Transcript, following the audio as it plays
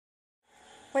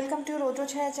Welcome to রোদ্র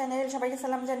ছায়া channel. সবাইকে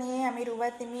সালাম জানিয়ে আমি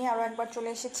রুবাই তিমি আরও একবার চলে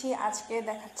এসেছি। আজকে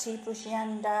দেখাচ্ছি Prussian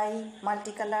die,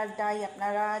 multi colour die,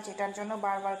 আপনারা যেটার জন্য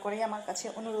বারবার করে আমার কাছে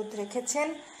অনুরোধ রেখেছেন।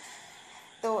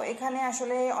 তো এখানে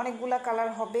আসলে অনেকগুলা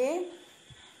কালার হবে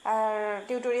আর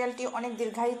টিউটোরিয়ালটি অনেক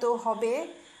দীর্ঘায়িত হবে।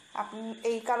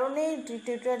 এই কারণে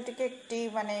টিউটোরিয়ালটিকে একটি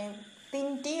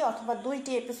তিনটি অথবা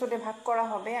দুইটি এপিসোডে ভাগ করা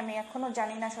হবে। আমি এখনও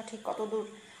জানি না সঠিক কতদূর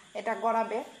এটা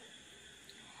গড়াবে।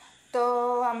 তো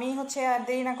আমি আর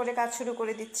দেরি না করে কাজ শুরু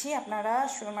করে দিচ্ছি। আপনারা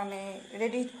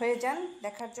রেডি হয়ে যান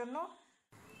দেখার জন্য।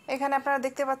 এখানে আপনারা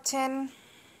দেখতে পাচ্ছেন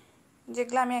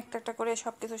যেগুলো আমি একটা একটা করে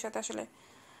সব কিছুর সাথে আসলে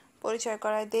পরিচয়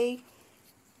করায় দেই।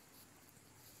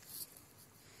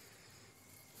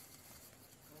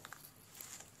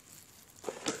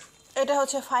 এটা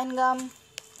হচ্ছে ফাইন গাম,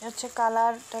 হচ্ছে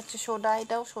কালার, এটা হচ্ছে সোডা,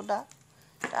 এটাও সোডা।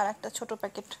 আর একটা ছোট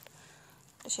প্যাকেট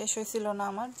শেষ হয়েছিল না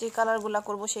আমার, যে কালারগুলা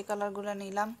করব সেই কালারগুলা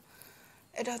নিলাম।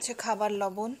 এটা হচ্ছে খাবার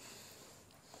লবণ।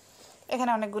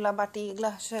 এখানে অনেকগুলা বাটি,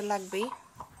 এগুলা লাগবেই।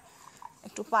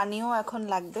 একটু পানিও এখন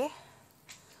লাগবে,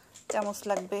 চামচ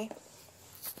লাগবে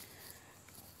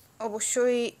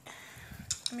অবশ্যই।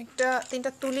 আমি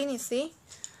তিনটা তুলি নিছি।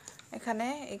 এখানে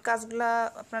এই কাজগুলা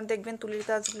আপনারা দেখবেন, তুলির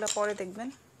কাজগুলা পরে দেখবেন।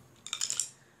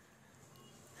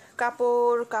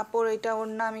 কাপড় এটা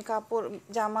ওড়না, আমি কাপড়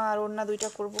জামা আর ওড়না দুইটা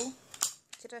করব।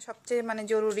 যেটা সবচেয়ে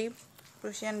জরুরি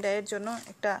প্রুশিয়ান ডাইয়ের জন্য,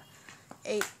 একটা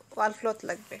এই ওয়াল ক্লথ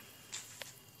লাগবে,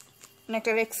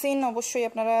 একটা রেক্সিন। অবশ্যই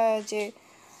আপনারা যে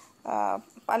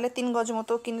পারলে 3 গজ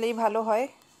মতো কিনলেই ভালো হয়।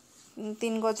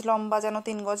 3 গজ লম্বা, যেন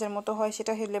 3 গজের মতো হয়,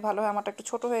 সেটা হলে ভালো হয়। আমারটা একটু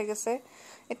ছোট হয়ে গেছে,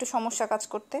 একটু সমস্যা কাজ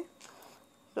করতে।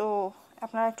 তো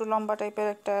আপনারা একটু লম্বা টাইপের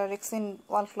একটা রেক্সিন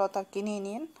ওয়াল ক্লথ আর কিনে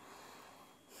নিন।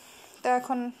 তো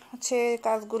এখন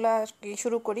কাজগুলা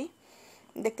শুরু করি,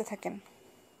 দেখতে থাকেন।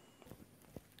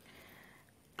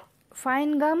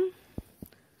 ফাইন গাম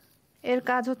এর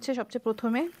কাজ হচ্ছে সবচেয়ে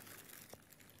প্রথমে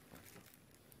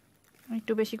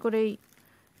একটু বেশি করেই,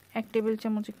 1 টেবিল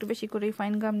চামচ একটু বেশি করেই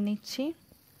ফাইন গাম নিচ্ছি।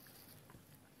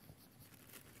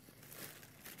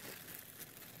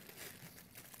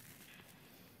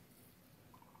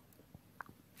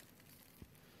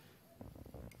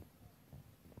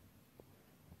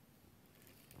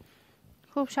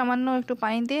 খুব সামান্য একটু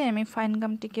পানি দিয়ে আমি ফাইন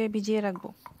গামটিকে ভিজিয়ে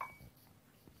রাখবো।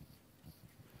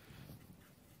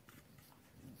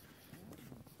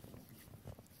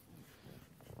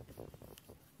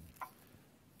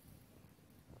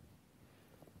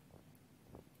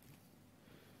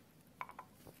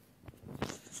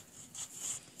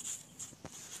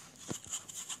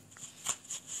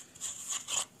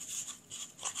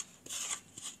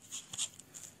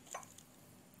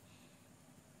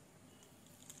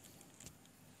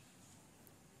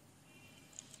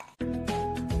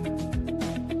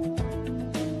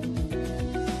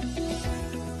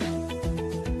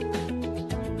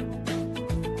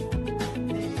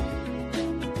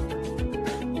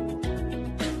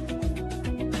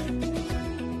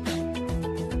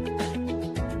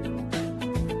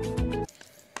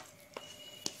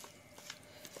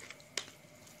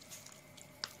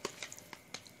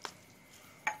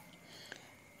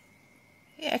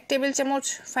 এক টেবিল চামচ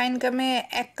ফাইন গামে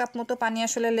 1 কাপ মতো পানি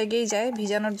আসলে লেগেই যায়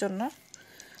ভিজানোর জন্য।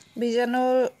 ভিজানো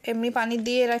এমনি পানি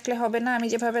দিয়ে রাখলে হবে না। আমি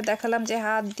যেভাবে দেখালাম, যে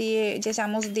হাত দিয়ে, যে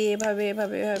চামচ দিয়ে এভাবে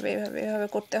এভাবে এভাবে এভাবে এভাবে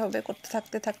করতে হবে। করতে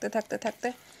থাকতে থাকতে থাকতে থাকতে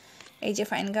এই যে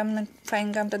ফাইন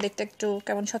গামটা দেখতে একটু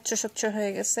কেমন স্বচ্ছ স্বচ্ছ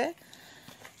হয়ে গেছে,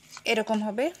 এরকম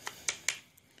হবে।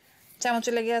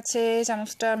 চামচে লেগে আছে,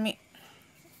 চামচটা আমি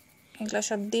এগুলা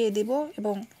সব দিয়ে দিব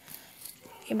এবং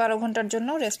 12 ঘন্টার জন্য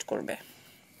রেস্ট করবে।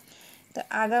 তো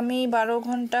আগামী 12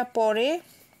 ঘন্টা পরে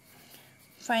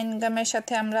ফাইন গামের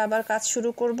সাথে আমরা আবার কাজ শুরু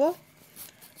করব।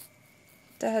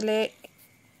 তাহলে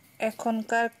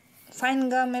এখনকার ফাইন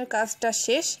গামের কাজটা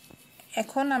শেষ।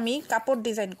 এখন আমি কাপড়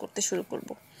ডিজাইন করতে শুরু করব।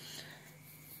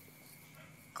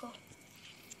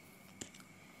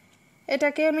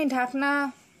 এটাকে আমি ঢাকনা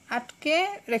আটকে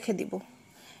রেখে দিব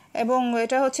এবং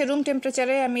এটা হচ্ছে রুম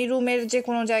টেম্পারেচারে। আমি রুমের যে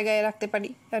কোনো জায়গায় রাখতে পারি।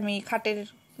 আমি খাটের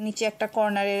নিচে একটা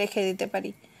কর্নারে রেখে দিতে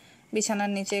পারি,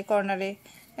 বিছানার নিচে কর্নারে।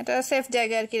 এটা সেফ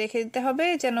জায়গায় আর কি রেখে দিতে হবে,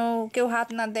 যেন কেউ হাত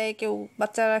না দেয়, কেউ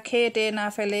বাচ্চারা খেয়ে টেয়ে না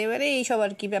ফেলে। এবারে এইসব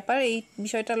আর কি ব্যাপার, এই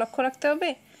বিষয়টা লক্ষ্য রাখতে হবে,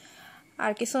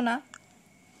 আর কিছু না।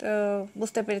 তো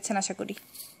বুঝতে পেরেছেন আশা করি।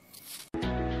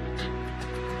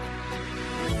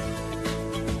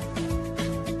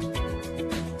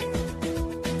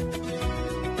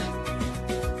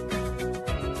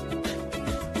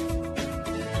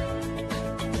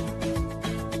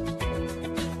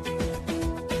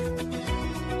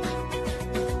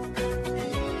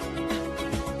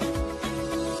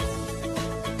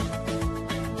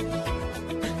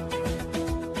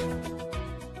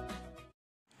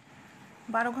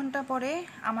 12 ঘন্টা পরে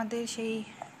আমাদের সেই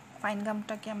ফাইন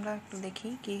গামটাকে আমরা একটু দেখি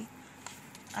কি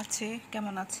আছে,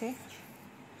 কেমন আছে।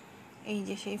 এই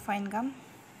যে সেই ফাইন গাম।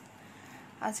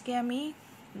 আজকে আমি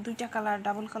 2টা কালার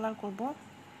ডাবল কালার করব।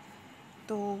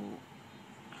 তো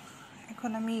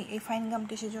এখন আমি এই ফাইন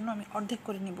গামকে সেজন্য আমি অর্ধেক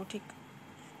করে নিব, ঠিক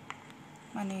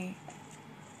মানে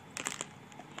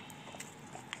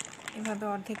এভাবে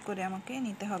অর্ধেক করে আমাকে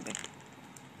নিতে হবে।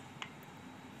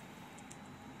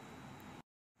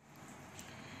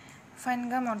 ফাইন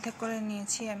গাম অর্ধেক করে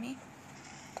নিয়েছি আমি।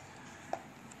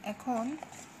 এখন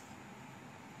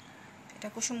এটা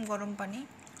কুসুম গরম পানি,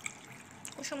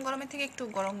 কুসুম গরমের থেকে একটু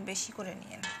গরম বেশি করে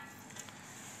নিয়ে না।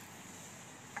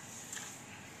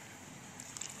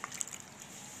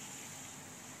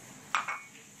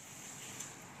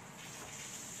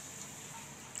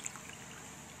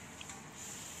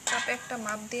 কাপে একটা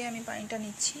মাপ দিয়ে আমি পানিটা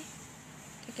নিচ্ছি,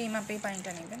 ঠিক এই মাপেই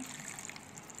পানিটা নেবেন।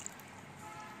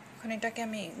 এখন এটাকে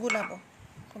আমি গোলাবো,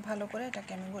 খুব ভালো করে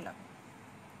এটাকে আমি গোলাবো।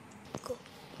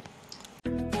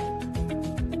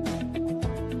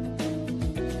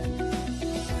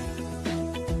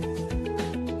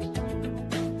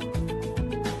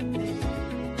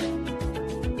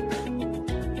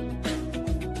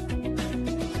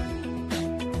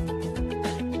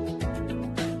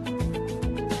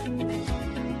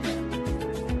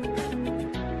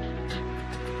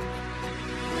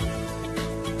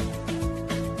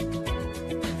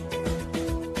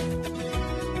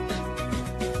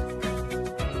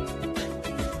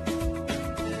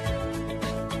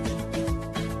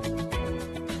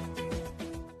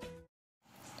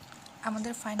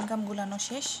 আমাদের ফাইন গাম গুলানো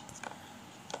শেষ,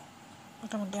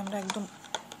 মোটামুটি আমরা একদম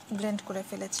ব্লেন্ড করে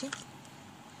ফেলেছি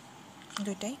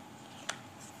দুইটাই।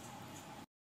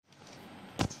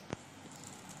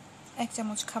 1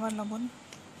 চামচ খাবার লবণ,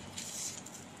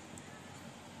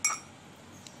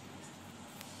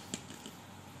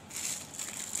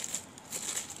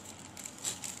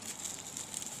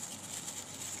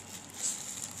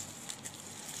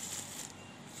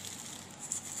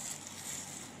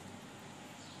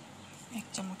 এক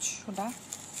চামচ সোডা,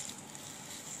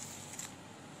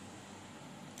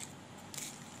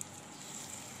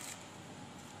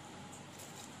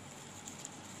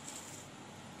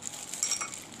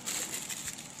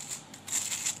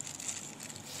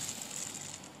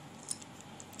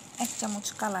 এক চামচ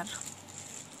কালার,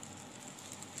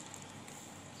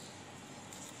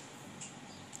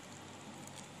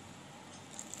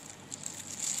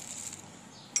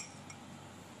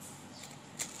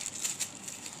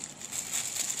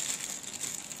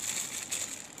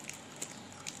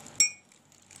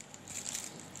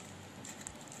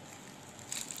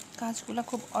 কাজগুলো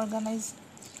খুব অর্গানাইজ,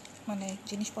 মানে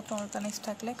জিনিসপত্র অর্গানাইজ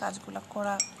থাকলে কাজগুলো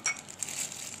করা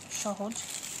সহজ।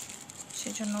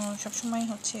 সেজন্য সবসময়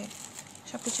হচ্ছে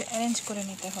সব কিছু অ্যারেঞ্জ করে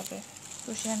নিতে হবে।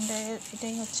 প্রুশিয়ানদের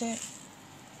এটাই হচ্ছে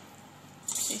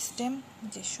সিস্টেম,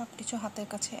 যে সব কিছু হাতের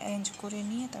কাছে অ্যারেঞ্জ করে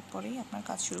নিয়ে তারপরেই আপনার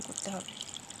কাজ শুরু করতে হবে।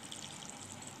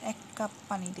 1 কাপ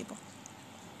পানি দেব।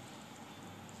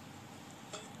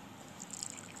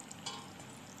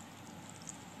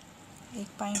 এই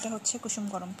পানিটা হচ্ছে কুসুম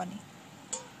গরম পানি।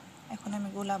 এখন আমি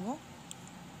গোলাবো।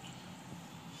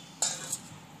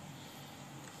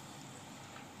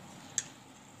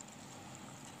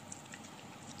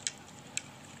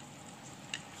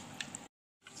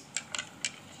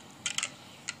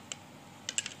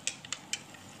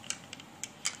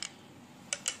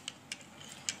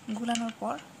 গুলানোর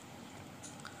পর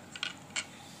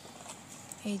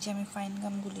এই যে আমি ফাইন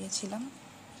গাম গুলিয়েছিলাম,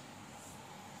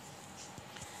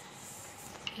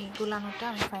 এই গুলানোটা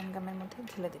আমি ফাইন গামের মধ্যে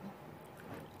ঢেলে দেব।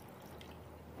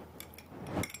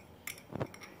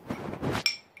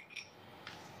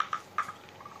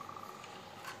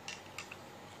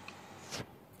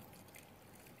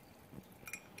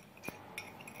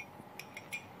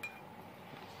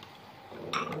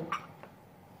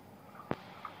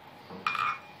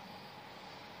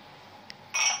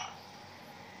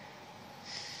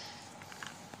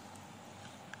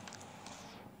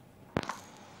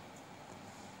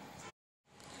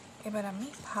 এবার আমি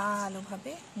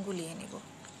ভালোভাবে গুলিয়ে নেব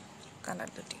কালার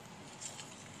দুটি।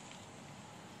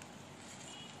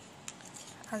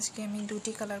 আজকে আমি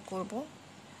 2টি কালার করব,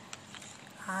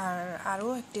 আর আরও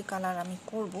একটি কালার আমি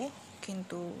করব,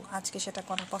 কিন্তু আজকে সেটা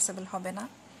করা পসিবল হবে না।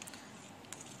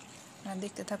 আপনারা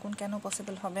দেখতে থাকুন, কেন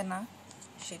পসিবল হবে না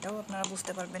সেটাও আপনারা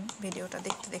বুঝতে পারবেন ভিডিওটা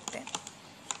দেখতে দেখতে।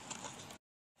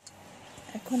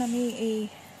 এখন আমি এই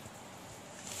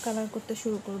কালার করতে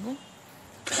শুরু করব।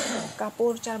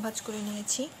 কাপড় 4 ভাঁজ করে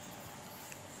নিয়েছি,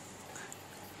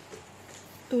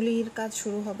 তুলির কাজ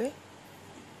শুরু হবে।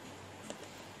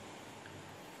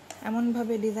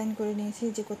 এমনভাবে ডিজাইন করে নিয়েছি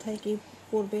যে কোথায় কি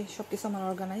পড়বে সব কিছু আমার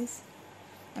অর্গানাইজ।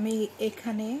 আমি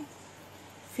এখানে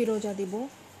ফিরোজা দিব,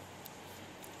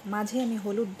 মাঝে আমি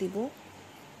হলুদ দিব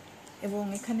এবং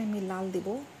এখানে আমি লাল দিব।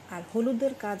 আর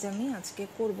হলুদের কাজ আমি আজকে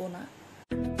করব না।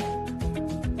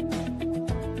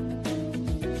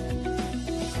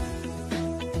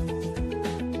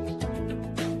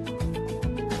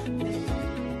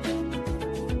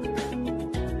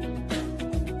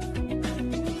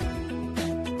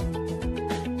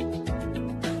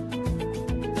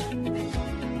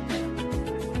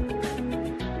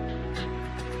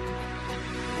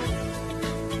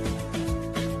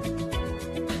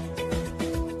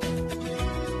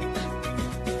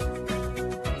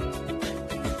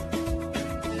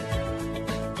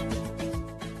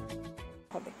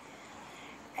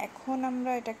 এখন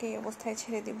আমরা এটাকে এই অবস্থায়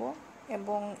ছেড়ে দিব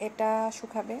এবং এটা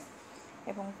শুকাবে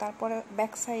এবং তারপরে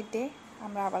ব্যাক সাইডে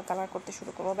আমরা আবার কালার করতে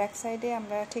শুরু করব। ব্যাক সাইডে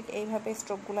আমরা ঠিক এইভাবে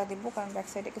স্ট্রোকগুলো দিব, কারণ ব্যাক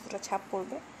সাইডে কিছুটা ছাপ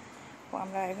পড়বে।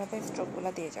 আমরা এইভাবে স্ট্রোকগুলো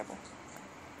দিয়ে যাব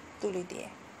তুলি দিয়ে।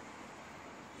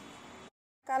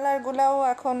 কালারগুলাও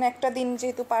এখন একটা দিন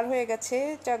যেহেতু পার হয়ে গেছে,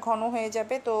 এটা ঘন হয়ে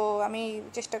যাবে, তো আমি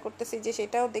চেষ্টা করতেছি যে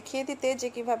সেটাও দেখিয়ে দিতে যে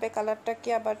কিভাবে কালারটাকে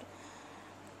আবার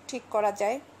ঠিক করা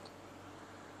যায়।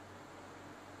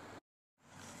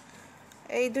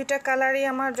 এই দুইটা কালারই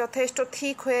আমার যথেষ্ট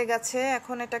ঠিক হয়ে গেছে।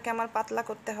 এখন এটাকে আমার পাতলা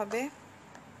করতে হবে।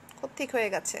 খুব ঠিক হয়ে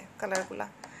গেছে কালারগুলা।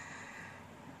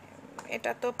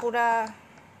 এটা তো পুরা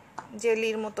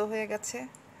জেলির মতো হয়ে গেছে।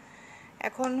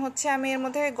 এখন হচ্ছে আমি এর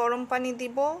মধ্যে গরম পানি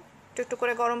দিব, একটু একটু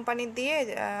করে গরম পানি দিয়ে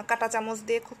কাঁটা চামচ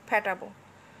দিয়ে খুব ফেটাবো,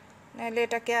 নাহলে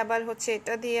এটাকে আবার হচ্ছে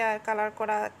এটা দিয়ে আর কালার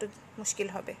করা একটু মুশকিল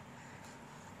হবে।